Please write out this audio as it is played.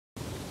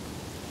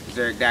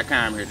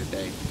Zerk.com here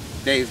today.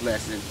 Today's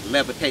lesson,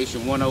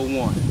 Levitation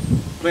 101.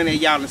 Plenty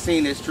of y'all have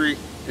seen this trick.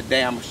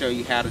 Today I'm going to show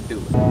you how to do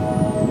it.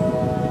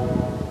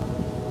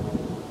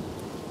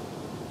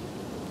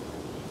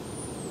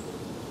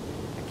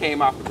 I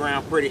came off the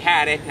ground pretty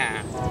high that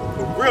time.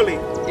 But really,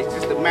 it's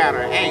just a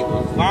matter of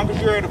angle. As long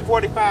as you're at a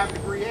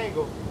 45-degree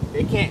angle,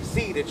 they can't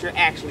see that you're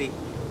actually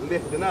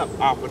lifting up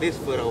off of this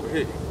foot over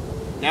here.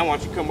 Now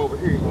once you come over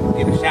here, you can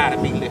get a shot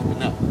of me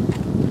lifting up.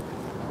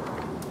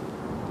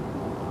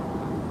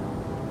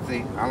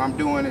 See, all I'm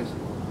doing is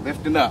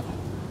lifting up.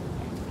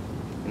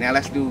 Now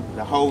let's do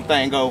the whole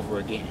thing over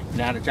again,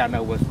 now that y'all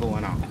know what's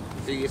going on.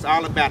 See, it's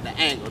all about the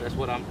angle. That's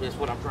what I'm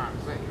trying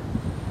to say.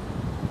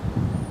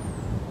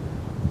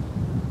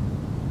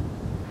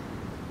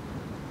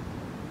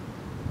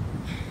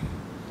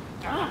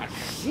 Ah,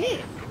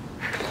 shit.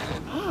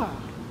 Ah.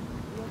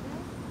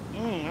 I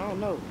don't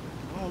know.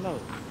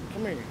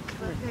 Come here.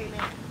 Okay,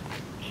 now.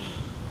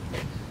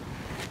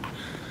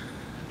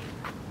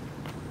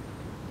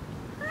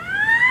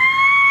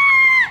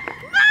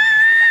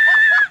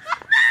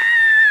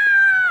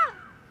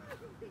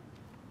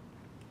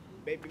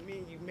 Baby, me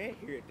and you met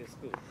here at this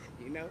school,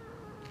 you know?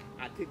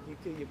 I took you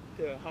to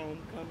your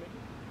homecoming.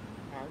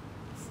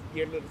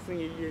 Your little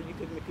senior year, you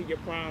took me to your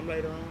prom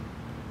later on.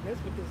 That's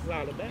what this is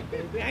all about,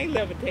 baby. I ain't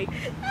levitating.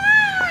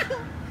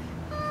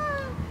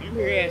 I'm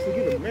here asking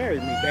you to marry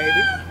me,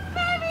 baby.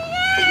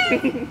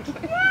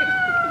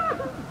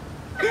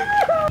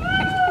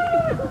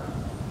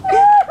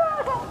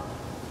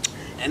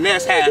 And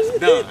that's how it's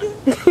done.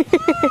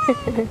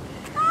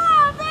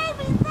 Oh,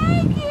 baby,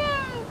 thank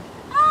you.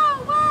 Oh,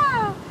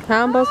 wow.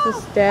 How am I supposed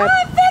to step? Oh,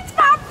 it fits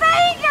my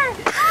finger.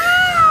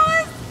 Oh,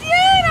 it's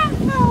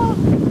beautiful.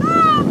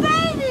 Oh,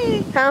 baby.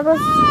 How am I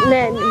supposed to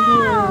let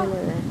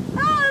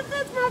Oh, it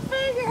fits my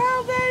finger.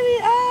 Oh, baby.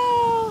 Oh.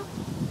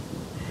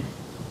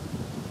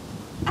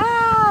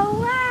 Oh,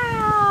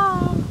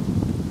 wow.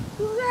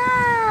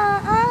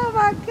 Wow. Oh,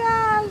 my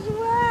gosh.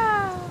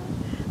 Wow.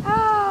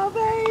 Oh,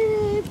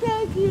 baby.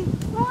 Thank you.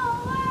 Oh,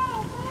 wow.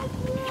 Thank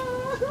you.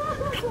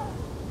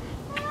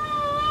 Oh,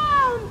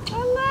 wow. I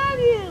love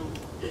you.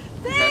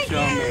 Thank you.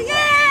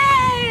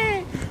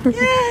 Yay.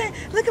 Yay.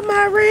 Look at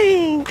my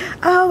ring.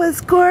 Oh,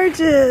 it's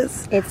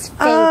gorgeous. It's fake.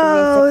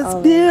 Oh, it's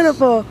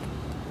beautiful.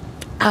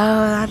 Oh,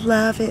 I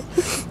love it.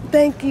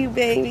 Thank you,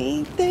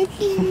 baby. Thank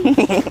you.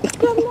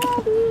 I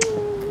love you.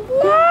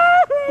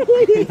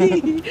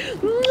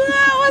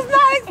 I was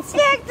not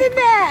expecting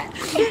that.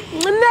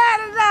 Not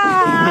at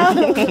all.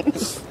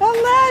 I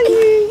love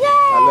you.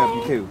 Yay. I love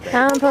you too, baby.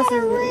 How am I supposed to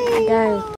go?